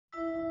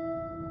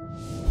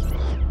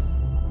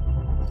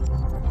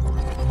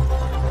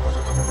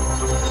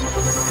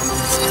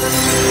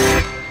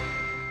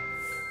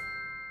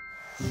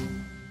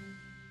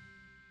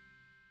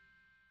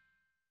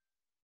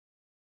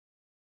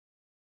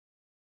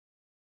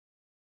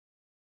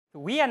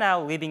We are now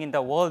living in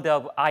the world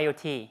of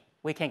IoT.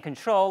 We can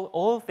control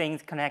all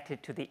things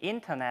connected to the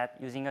internet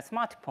using a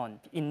smartphone.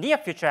 In near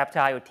future after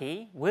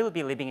IoT, we'll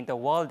be living in the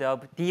world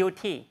of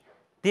DOT,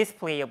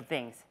 display of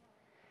things.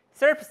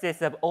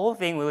 Surfaces of all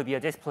things will be a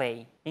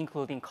display,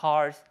 including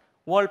cars,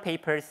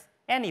 wallpapers,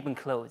 and even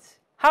clothes.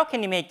 How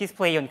can you make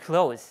display on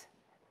clothes?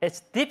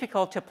 It's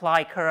difficult to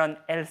apply current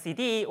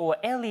LCD or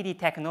LED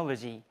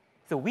technology,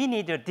 so we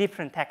need a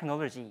different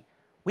technology.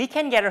 We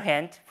can get a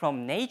hint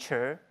from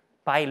nature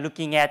by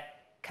looking at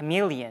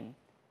chameleon.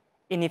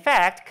 In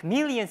fact,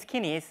 chameleon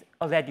skin is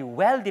already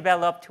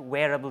well-developed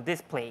wearable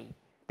display.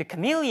 The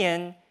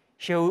chameleon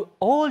show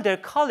all the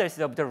colors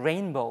of the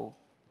rainbow.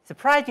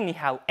 Surprisingly,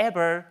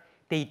 however,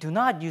 they do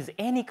not use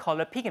any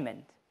color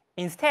pigment.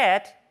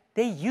 Instead,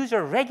 they use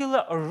a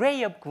regular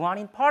array of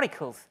grounding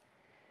particles.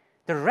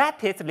 The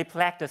lattice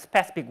reflects the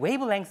specific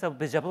wavelengths of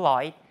visible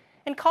light,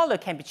 and color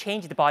can be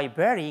changed by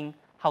varying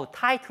how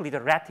tightly the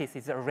lattice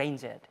is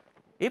arranged.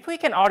 If we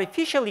can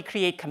artificially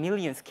create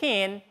chameleon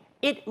skin,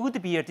 it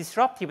would be a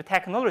disruptive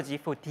technology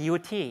for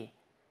DOT.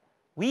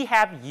 We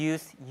have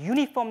used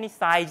uniformly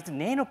sized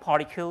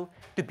nanoparticles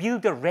to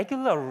build a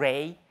regular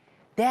array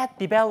that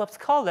develops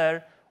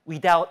color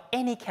without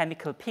any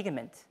chemical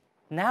pigment.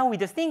 Now,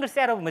 with a single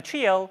set of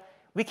material,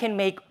 we can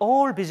make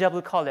all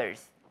visible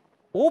colors.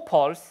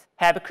 Opals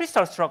have a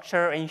crystal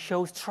structure and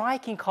show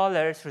striking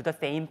colors through the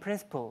same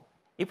principle.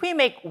 If we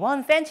make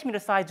 1 centimeter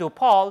size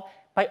opal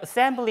by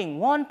assembling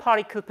 1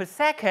 particle per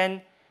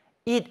second,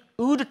 it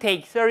would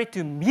take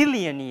 32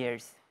 million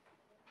years.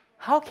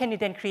 How can you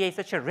then create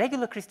such a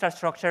regular crystal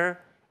structure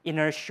in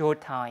a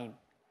short time?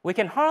 We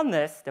can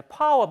harness the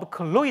power of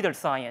colloidal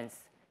science.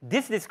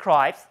 This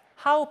describes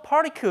how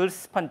particles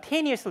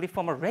spontaneously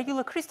form a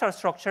regular crystal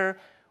structure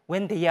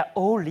when they are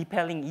all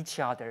repelling each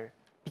other.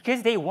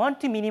 Because they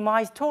want to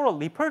minimize total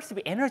repulsive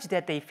energy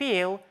that they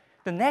feel,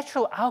 the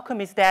natural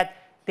outcome is that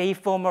they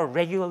form a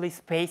regularly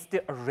spaced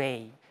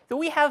array. So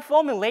we have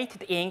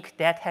formulated ink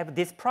that have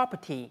this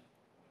property.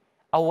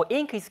 Our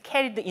ink is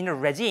carried in a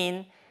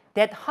resin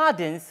that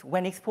hardens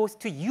when exposed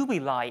to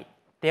UV light.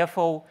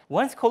 Therefore,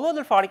 once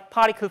colloidal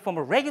particles form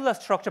a regular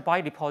structure by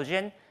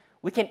repulsion,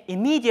 we can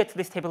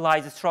immediately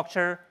stabilize the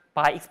structure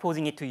by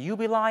exposing it to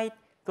UV light,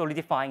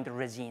 solidifying the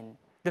resin.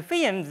 The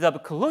films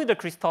of colloidal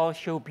crystal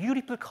show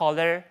beautiful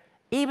color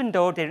even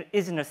though there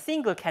isn't a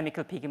single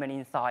chemical pigment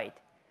inside.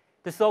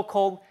 The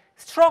so-called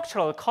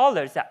structural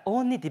colors are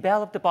only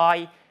developed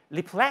by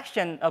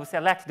reflection of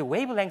selected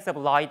wavelengths of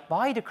light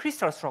by the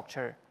crystal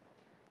structure.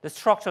 The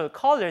structural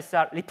colors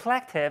are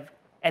reflective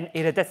and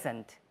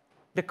iridescent.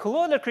 The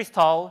colloidal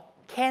crystal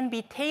can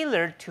be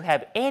tailored to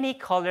have any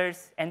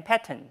colors and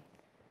pattern.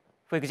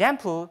 For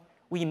example,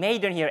 we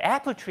made on here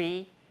apple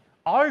tree,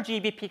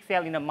 RGB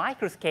pixel in a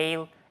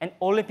microscale, and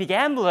Olympic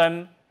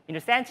emblem in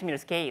a centimeter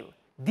scale.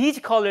 These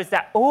colors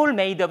are all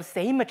made of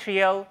same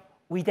material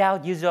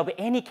without use of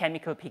any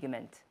chemical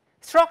pigment.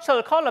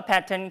 Structural color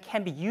pattern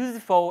can be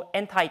used for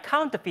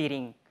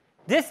anti-counterfeiting.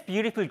 This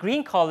beautiful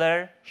green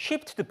color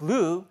shifts to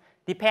blue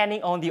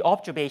depending on the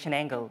observation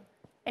angle,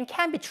 and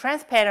can be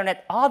transparent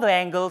at other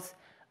angles,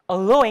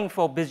 allowing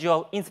for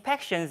visual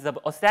inspections of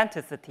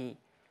authenticity.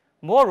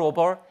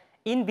 Moreover,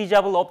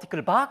 invisible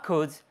optical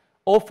barcodes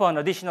offer an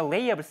additional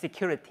layer of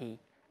security.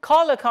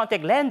 Color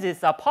contact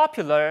lenses are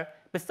popular,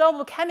 but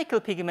some chemical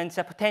pigments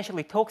are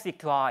potentially toxic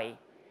to eye.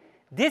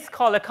 This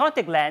color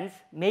contact lens,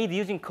 made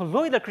using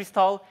colloidal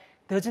crystal,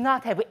 does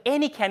not have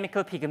any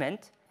chemical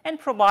pigment and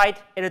provide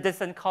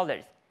iridescent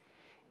colors.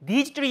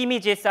 These 3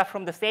 images are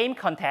from the same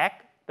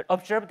contact, but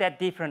observed at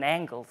different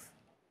angles.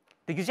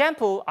 The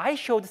example I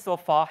showed so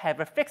far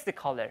have a fixed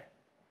color.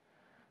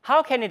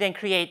 How can you then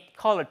create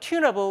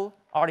color-tunable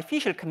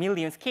artificial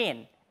chameleon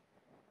skin?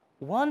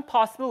 One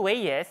possible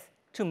way is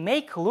to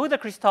make colloidal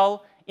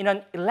crystal in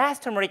an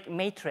elastomeric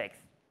matrix.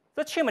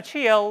 Such a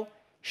material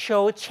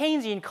shows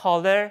change in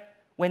color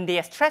when they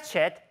are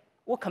stretched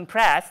or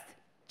compressed,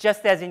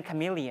 just as in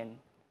chameleon.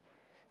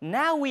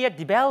 Now we are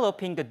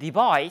developing the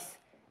device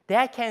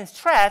that can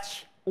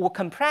stretch or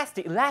compress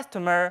the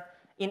elastomer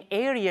in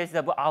areas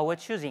of our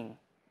choosing.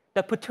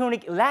 The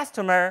photonic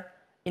elastomer,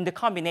 in the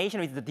combination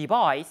with the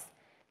device,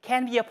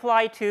 can be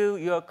applied to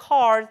your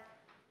cars,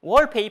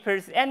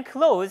 wallpapers, and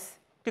clothes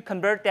to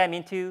convert them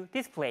into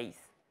displays.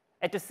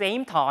 At the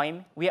same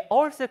time, we are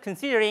also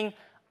considering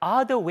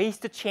other ways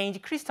to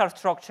change crystal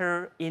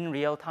structure in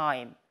real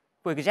time.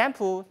 For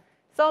example,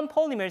 some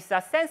polymers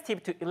are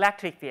sensitive to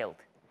electric field.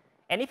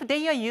 And if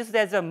they are used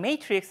as a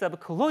matrix of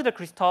colloidal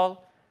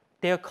crystal,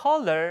 their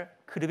color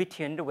could be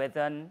tuned with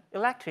an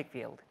electric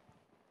field.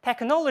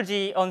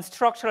 Technology on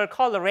structural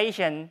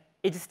coloration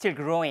is still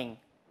growing.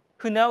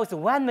 Who knows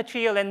when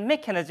material and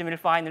mechanism will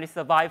finally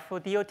survive for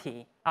DOT?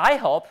 I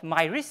hope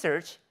my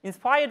research,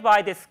 inspired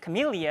by this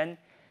chameleon,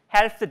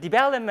 helps the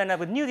development of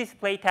a new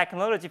display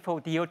technology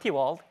for DOT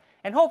world,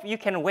 and hope you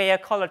can wear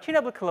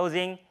color-tunable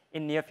clothing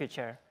in near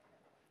future.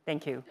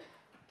 Thank you.